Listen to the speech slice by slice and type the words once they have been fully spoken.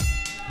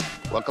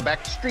Welcome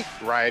back to Street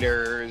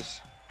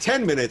Riders.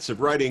 10 minutes of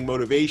writing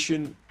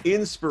motivation,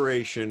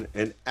 inspiration,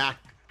 and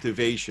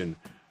activation.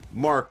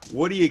 Mark,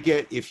 what do you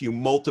get if you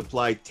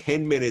multiply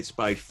 10 minutes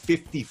by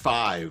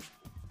 55?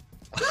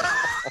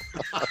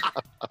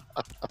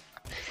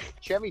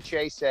 Chevy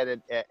Chase said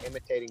it,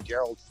 imitating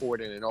Gerald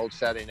Ford in an old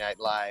Saturday Night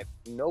Live.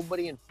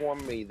 Nobody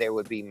informed me there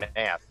would be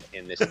math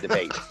in this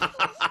debate.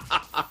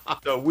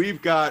 So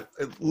we've got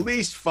at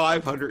least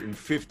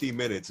 550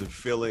 minutes of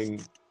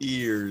filling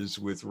ears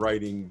with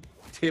writing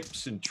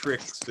tips and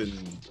tricks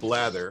and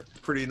blather.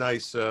 Pretty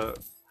nice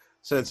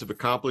sense of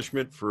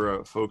accomplishment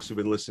for folks who've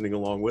been listening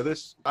along with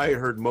us. I had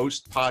heard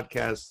most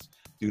podcasts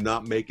do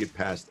not make it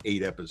past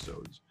 8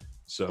 episodes.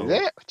 So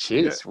yeah,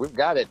 jeez, we've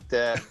got it.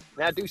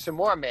 Now do some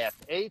more math.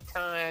 8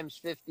 times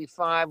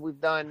 55, we've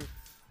done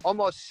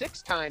almost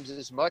 6 times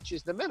as much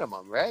as the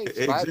minimum, right? It's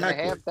Exactly.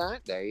 5.5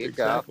 times. There you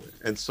Exactly.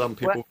 go. And some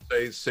people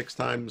say 6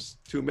 times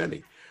too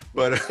many.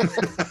 But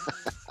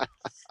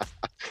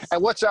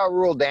And what's our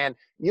rule, Dan?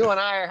 You and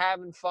I are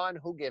having fun.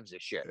 Who gives a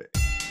shit?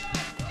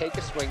 Take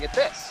a swing at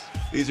this.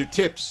 These are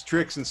tips,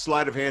 tricks, and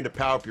sleight of hand to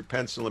power up your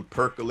pencil and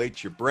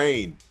percolate your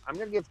brain. I'm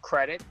going to give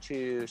credit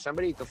to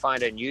somebody you can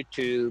find on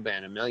YouTube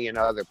and a million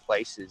other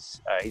places.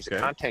 He's a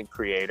content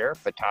creator,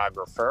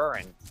 photographer,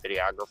 and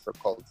videographer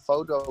called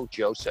Photo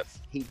Joseph.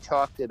 He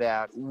talked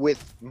about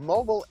with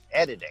mobile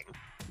editing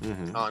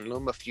on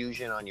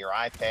LumaFusion on your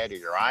iPad or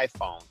your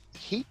iPhone,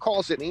 he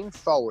calls it lean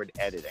forward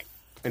editing.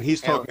 And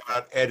he's talking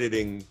about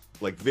editing,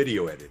 like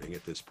video editing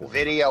at this point.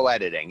 Video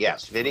editing,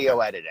 yes, video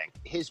editing.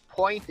 His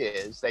point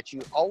is that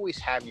you always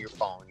have your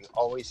phone, you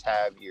always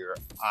have your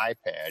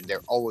iPad,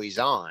 they're always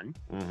on,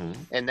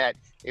 and that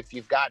if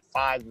you've got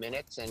 5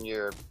 minutes and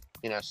you're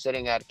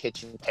sitting at a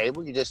kitchen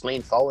table, you just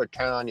lean forward,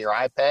 turn on your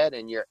iPad,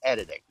 and you're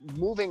editing.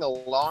 Moving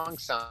along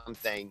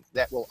something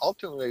that will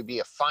ultimately be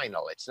a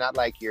final. It's not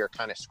like you're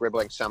kind of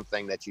scribbling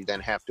something that you then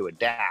have to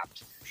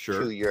adapt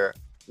to your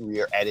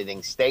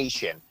editing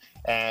station.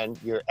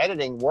 And your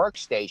editing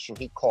workstation,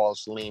 he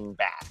calls lean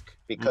back,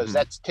 because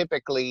that's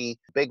typically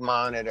big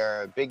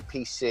monitor, big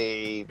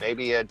PC,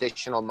 maybe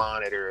additional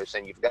monitors,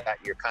 and you've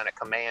got your kind of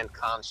command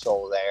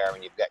console there,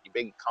 and you've got your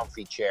big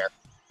comfy chair.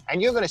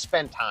 And you're going to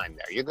spend time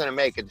there. You're going to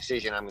make a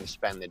decision. I'm going to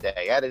spend the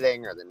day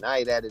editing or the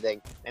night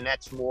editing. And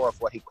that's more of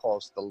what he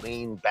calls the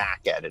lean back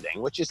editing,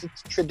 which is a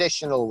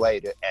traditional way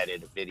to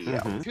edit a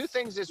video. 2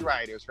 things as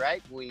writers,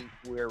 right?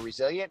 We're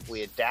resilient,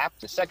 we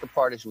adapt. The second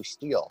part is we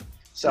steal.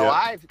 So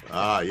I've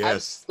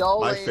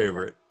stolen, my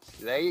favorite.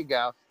 There you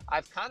go.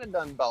 I've kind of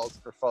done both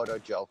for Photo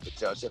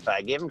Joseph.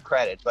 I give him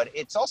credit, but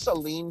it's also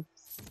lean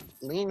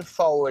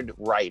forward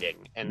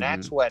writing. And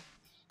that's what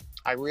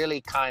I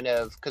really kind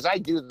of, because I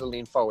do the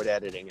lean forward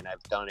editing and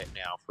I've done it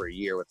now for a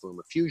year with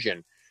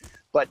LumaFusion,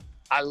 but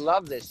I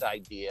love this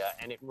idea,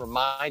 and it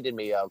reminded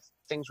me of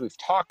things we've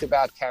talked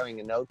about, carrying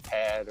a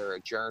notepad or a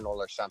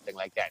journal or something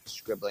like that,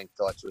 scribbling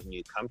thoughts when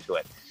you come to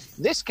it.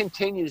 This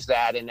continues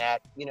that in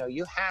that,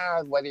 you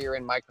have, whether you're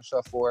in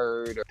Microsoft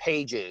Word or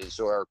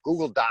Pages or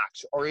Google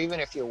Docs, or even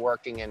if you're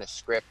working in a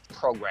script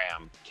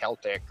program,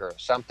 Celtic or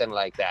something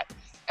like that,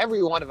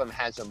 every one of them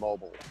has a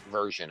mobile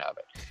version of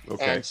it.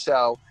 Okay. And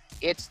so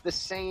it's the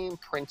same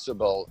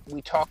principle.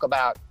 We talk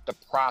about the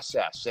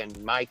process. In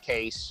my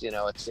case,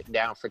 it's sit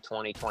down for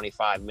 20,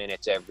 25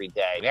 minutes every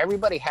day.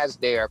 Everybody has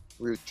their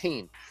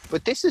routine,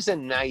 but this is a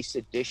nice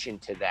addition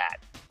to that.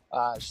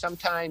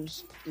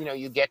 Sometimes,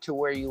 you get to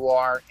where you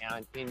are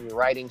and in your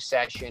writing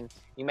session,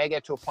 you may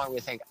get to a point where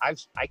you think, I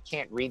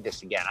can't read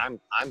this again. I'm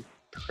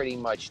pretty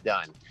much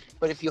done.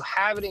 But if you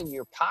have it in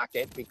your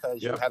pocket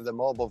because you have the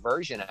mobile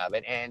version of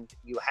it, and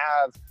you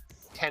have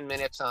 10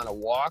 minutes on a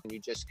walk and you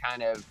just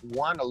kind of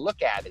want to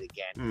look at it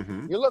again,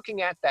 you're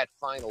looking at that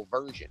final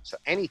version. So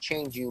any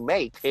change you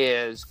make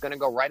is going to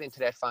go right into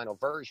that final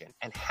version.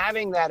 And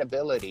having that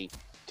ability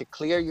to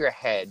clear your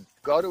head,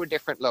 go to a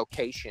different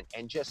location,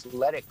 and just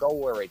let it go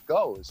where it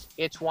goes,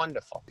 it's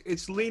wonderful.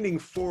 It's leaning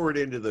forward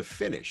into the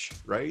finish,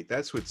 right?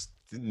 That's what's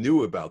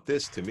new about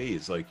this to me.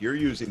 Is like you're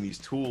using these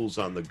tools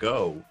on the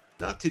go,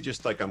 not to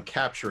just like I'm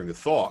capturing a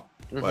thought,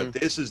 but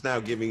this is now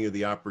giving you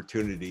the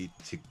opportunity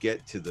to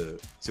get to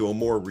a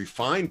more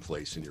refined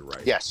place in your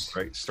writing. Yes.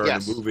 Right. Starting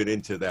to move it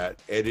into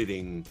that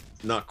editing,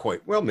 not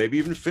quite, well, maybe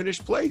even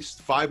finished place.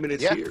 5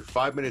 minutes here,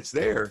 5 minutes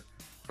there,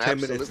 10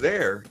 minutes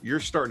there. You're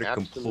starting to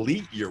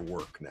complete your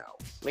work now.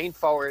 Lean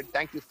forward.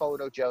 Thank you,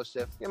 Photo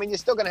Joseph. I mean, you're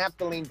still going to have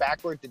to lean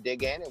backward to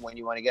dig in, and when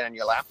you want to get on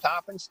your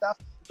laptop and stuff.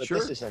 But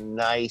this is a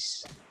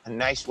nice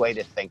way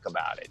to think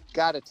about it.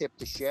 Got a tip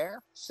to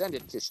share? Send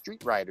it to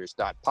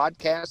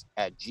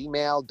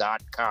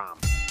streetwriters.podcast@gmail.com.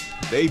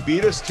 They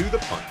beat us to the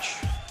punch.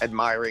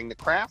 Admiring the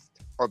craft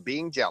or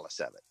being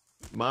jealous of it?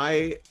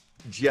 My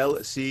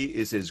jealousy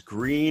is as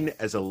green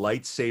as a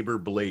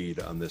lightsaber blade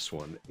on this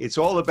one. It's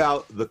all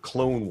about the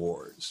Clone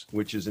Wars,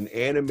 which is an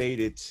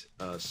animated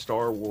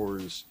Star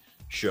Wars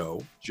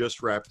show,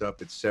 just wrapped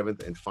up its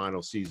 7th and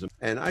final season,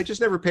 and I just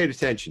never paid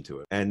attention to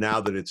it. And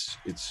now that it's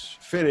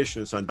finished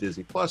and it's on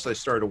Disney Plus, I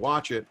started to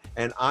watch it,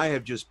 and I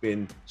have just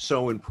been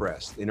so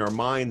impressed. In our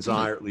mind's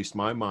eye, or at least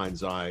my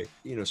mind's eye,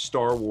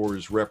 Star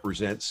Wars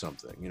represents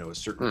something, a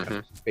certain kind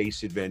of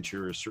space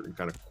adventure, a certain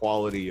kind of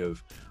quality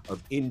of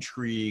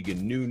intrigue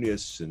and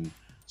newness and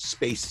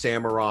space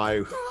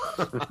samurai,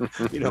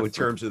 in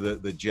terms of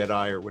the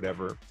Jedi or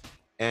whatever.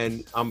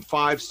 And I'm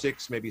 5,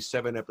 6, maybe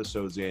 7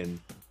 episodes in,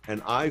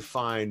 and I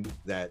find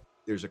that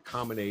there's a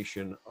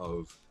combination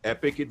of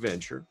epic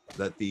adventure,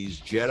 that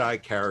these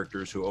Jedi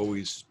characters who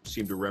always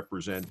seem to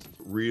represent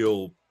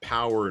real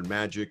power and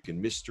magic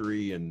and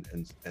mystery and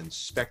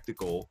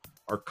spectacle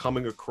are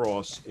coming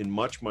across in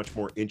much, much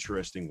more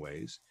interesting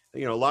ways.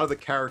 A lot of the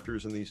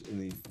characters in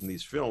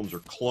these films are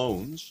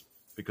clones,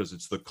 because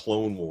it's the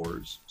Clone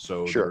Wars.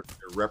 So sure.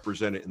 They're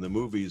represented in the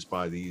movies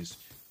by these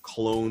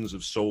clones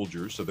of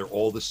soldiers. So they're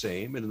all the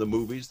same. And in the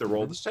movies, they're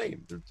all the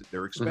same.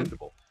 They're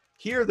expendable.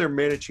 Here, they're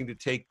managing to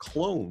take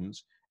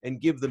clones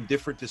and give them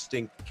different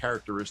distinct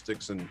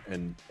characteristics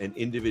and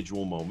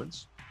individual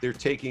moments. They're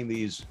taking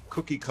these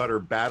cookie cutter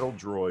battle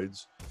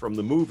droids from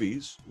the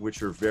movies,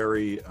 which are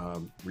very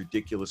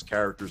ridiculous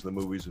characters in the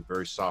movies with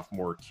very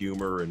sophomore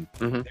humor. And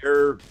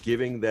they're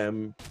giving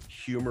them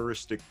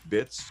humoristic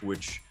bits,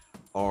 which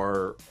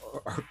are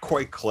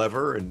quite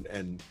clever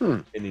and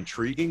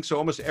intriguing. So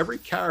almost every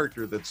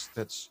character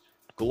that's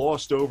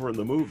glossed over in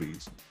the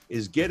movies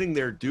is getting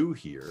their due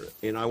here.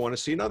 And I want to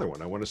see another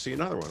one. I want to see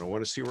another one. I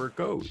want to see where it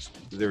goes.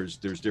 There's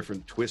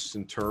different twists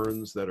and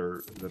turns that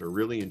are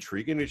really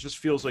intriguing. It just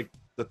feels like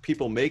the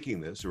people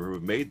making this, or who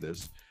have made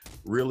this,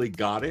 really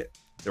got it.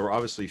 They were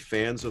obviously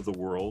fans of the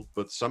world,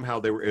 but somehow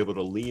they were able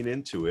to lean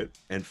into it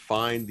and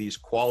find these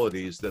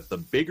qualities that the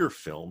bigger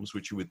films,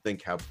 which you would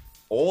think have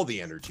all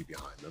the energy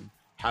behind them,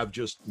 have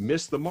just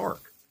missed the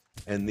mark.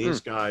 And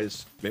these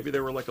guys, maybe they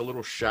were like a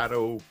little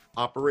shadow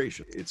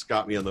operation. It's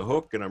got me on the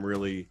hook, and I'm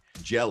really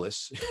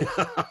jealous.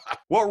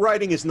 What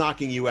writing is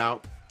knocking you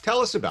out? Tell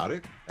us about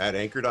it at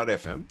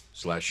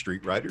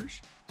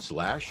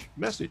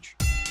anchor.fm/streetwriters/message.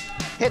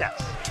 Hit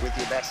us with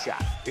your best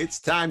shot. It's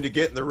time to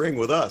get in the ring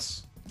with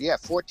us. Yeah,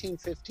 14,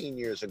 15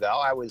 years ago,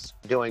 I was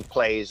doing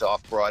plays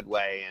off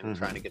Broadway and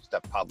trying to get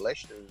stuff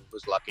published, and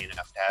was lucky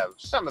enough to have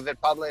some of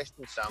it published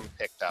and some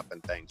picked up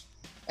and things.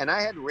 And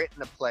I had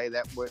written a play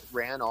that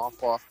ran off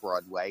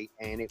Broadway,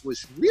 and it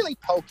was really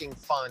poking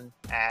fun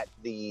at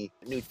the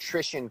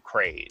nutrition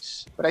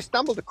craze. But I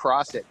stumbled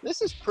across it.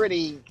 This is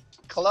pretty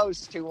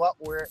close to what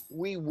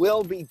we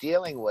will be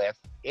dealing with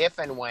if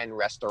and when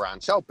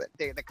restaurants open.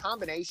 The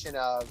combination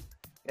of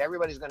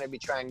everybody's going to be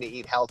trying to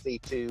eat healthy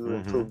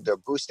to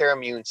boost their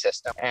immune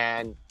system,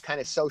 and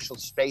kind of social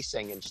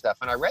spacing and stuff.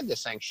 And I read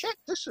this saying, shit,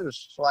 this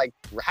is like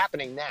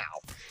happening now.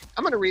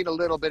 I'm going to read a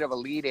little bit of a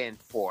lead in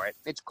for it.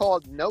 It's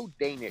called No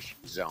Danish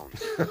Zone.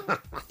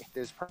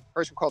 There's a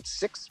person called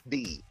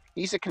 6B.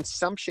 He's a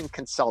consumption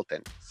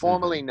consultant,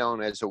 formerly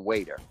known as a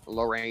waiter.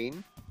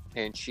 Lorraine,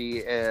 and she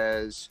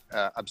is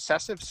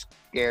obsessive,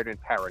 scared,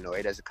 and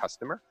paranoid as a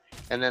customer.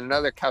 And then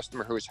another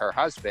customer who's her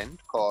husband,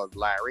 called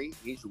Larry.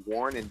 He's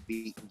worn and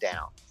beaten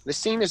down. The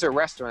scene is a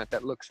restaurant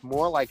that looks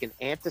more like an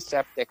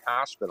antiseptic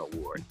hospital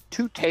ward.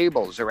 2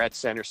 tables are at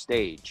center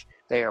stage.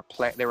 There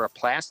are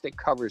plastic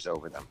covers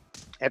over them.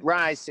 At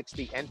Rise,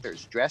 6B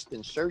enters, dressed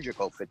in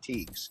surgical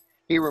fatigues.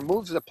 He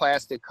removes the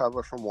plastic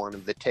cover from one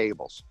of the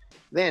tables.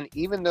 Then,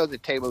 even though the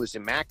table is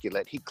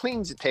immaculate, he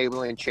cleans the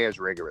table and chairs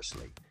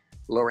rigorously.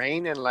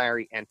 Lorraine and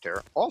Larry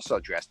enter, also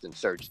dressed in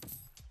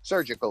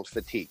surgical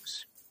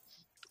fatigues.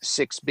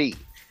 6B.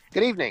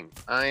 Good evening.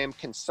 I am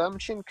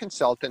consumption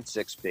consultant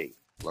 6B.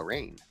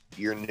 Lorraine,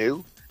 you're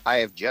new? I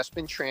have just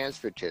been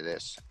transferred to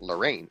this.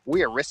 Lorraine,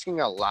 we are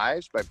risking our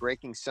lives by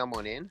breaking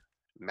someone in?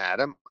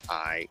 Madam,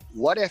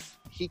 what if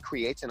he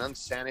creates an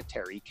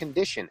unsanitary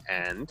condition?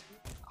 And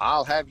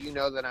I'll have you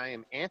know that I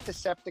am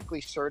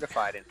antiseptically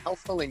certified in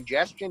healthful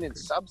ingestion and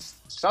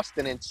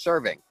sustenance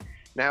serving.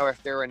 Now,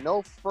 if there are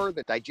no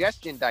further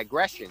digestion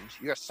digressions,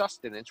 your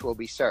sustenance will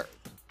be served.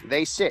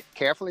 They sit,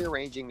 carefully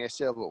arranging their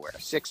silverware.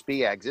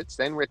 6B exits,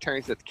 then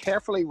returns with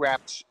carefully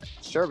wrapped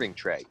serving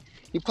tray.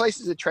 He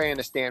places the tray on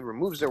a stand,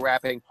 removes the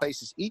wrapping,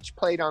 places each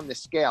plate on the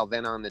scale,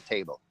 then on the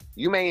table.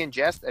 You may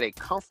ingest at a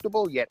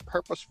comfortable yet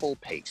purposeful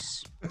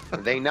pace.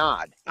 They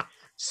nod.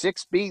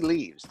 6B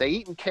leaves. They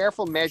eat in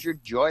careful,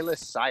 measured,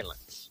 joyless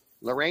silence.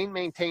 Lorraine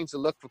maintains a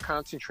look of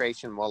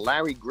concentration while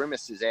Larry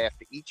grimaces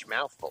after each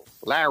mouthful.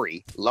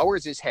 Larry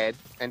lowers his head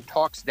and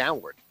talks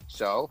downward.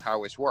 So,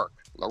 how is work?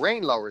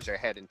 Lorraine lowers her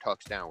head and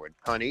talks downward.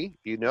 Honey,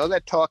 you know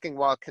that talking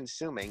while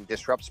consuming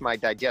disrupts my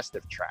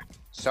digestive tract.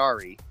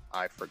 Sorry,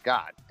 I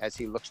forgot, as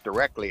he looks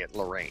directly at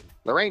Lorraine.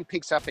 Lorraine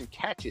peeks up and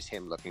catches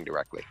him looking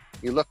directly.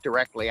 You look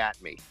directly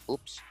at me.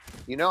 Oops.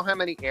 You know how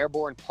many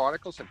airborne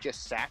particles have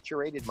just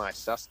saturated my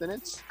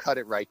sustenance? Cut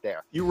it right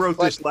there. You wrote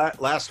this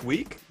last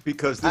week?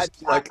 Because this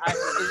is like...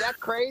 is that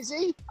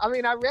crazy? I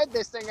mean, I read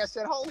this thing. I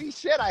said, holy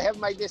shit, I have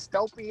my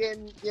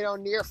dystopian,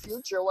 near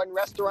future when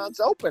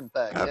restaurants open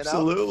thing.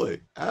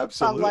 Absolutely.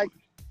 Absolutely. I'm like,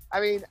 I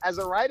mean, as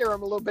a writer,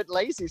 I'm a little bit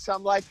lazy. So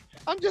I'm like,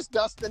 I'm just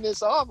dusting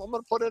this off. I'm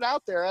going to put it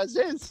out there as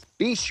is.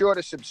 Be sure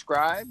to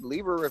subscribe,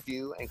 leave a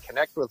review, and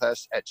connect with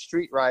us at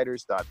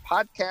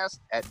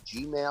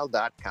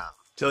streetwriters.podcast@gmail.com.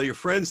 Tell your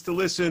friends to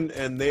listen,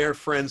 and their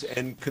friends,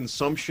 and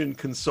consumption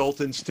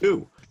consultants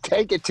too.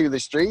 Take it to the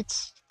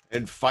streets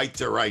and fight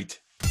to write.